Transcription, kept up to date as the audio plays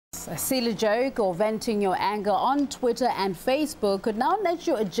A silly joke or venting your anger on Twitter and Facebook could now net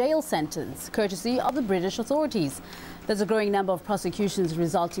you a jail sentence, courtesy of the British authorities. There's a growing number of prosecutions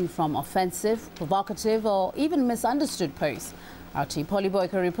resulting from offensive, provocative or even misunderstood posts. Our team Polly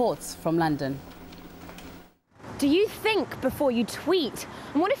Boyker reports from London. Do you think before you tweet?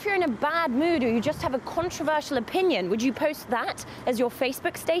 And what if you're in a bad mood or you just have a controversial opinion? Would you post that as your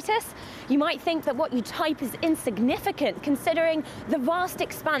Facebook status? You might think that what you type is insignificant considering the vast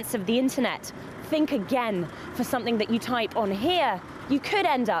expanse of the internet. Think again. For something that you type on here, you could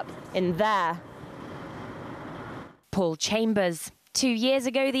end up in there. Paul Chambers. 2 years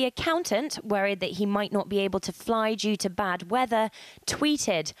ago, the accountant, worried that he might not be able to fly due to bad weather,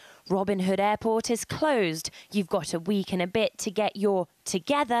 tweeted, "Robin Hood Airport is closed. You've got a week and a bit to get your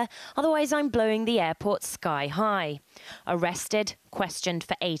together, otherwise I'm blowing the airport sky high." Arrested, questioned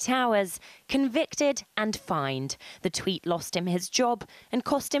for 8 hours, convicted and fined. The tweet lost him his job and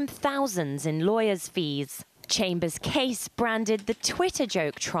cost him thousands in lawyers' fees. Chambers' case, branded the Twitter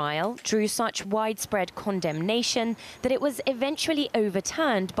joke trial, drew such widespread condemnation that it was eventually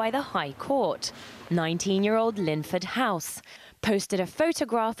overturned by the High Court. 19-year-old Linford House posted a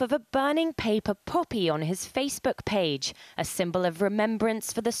photograph of a burning paper poppy on his Facebook page, a symbol of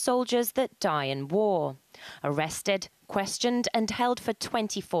remembrance for the soldiers that die in war. Arrested, questioned and held for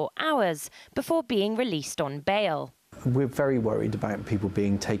 24 hours before being released on bail. We're very worried about people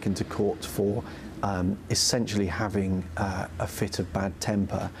being taken to court for essentially having a fit of bad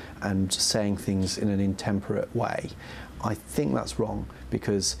temper and saying things in an intemperate way. I think that's wrong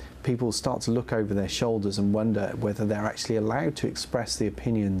because people start to look over their shoulders and wonder whether they're actually allowed to express the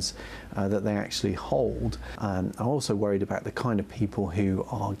opinions that they actually hold. I'm also worried about the kind of people who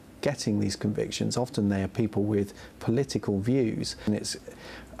are getting these convictions. Often they are people with political views, and it's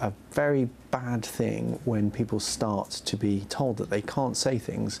a very bad thing when people start to be told that they can't say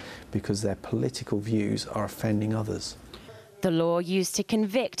things because their political views are offending others. The law used to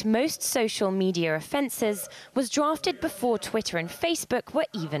convict most social media offences was drafted before Twitter and Facebook were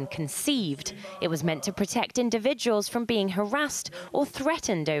even conceived. It was meant to protect individuals from being harassed or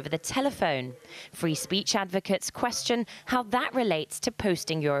threatened over the telephone. Free speech advocates question how that relates to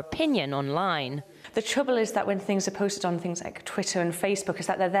posting your opinion online. The trouble is that when things are posted on things like Twitter and Facebook is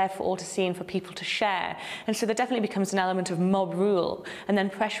that they're there for all to see and for people to share. And so there definitely becomes an element of mob rule, and then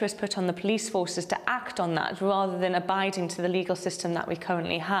pressure is put on the police forces to act on that rather than abiding to the legal system that we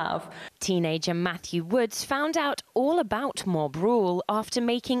currently have. Teenager Matthew Woods found out all about mob rule after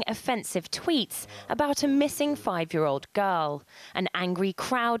making offensive tweets about a missing 5-year-old girl. An angry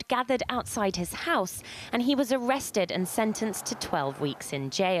crowd gathered outside his house and he was arrested and sentenced to 12 weeks in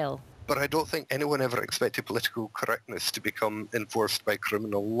jail. But I don't think anyone ever expected political correctness to become enforced by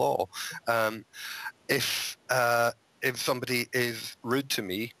criminal law. If somebody is rude to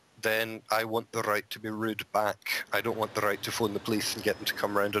me, then I want the right to be rude back. I don't want the right to phone the police and get them to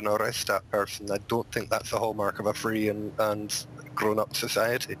come round and arrest that person. I don't think that's the hallmark of a free and grown-up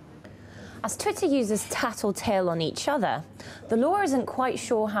society. As Twitter users tattletale on each other, the law isn't quite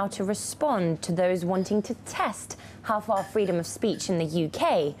sure how to respond to those wanting to test how far freedom of speech in the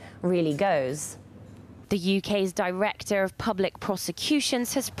UK really goes. The UK's Director of Public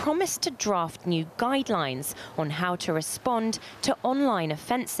Prosecutions has promised to draft new guidelines on how to respond to online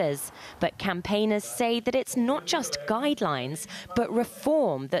offences. But campaigners say that it's not just guidelines, but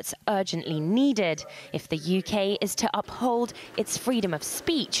reform that's urgently needed if the UK is to uphold its freedom of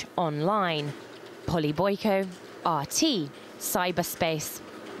speech online. Polly Boyko, RT, Cyberspace.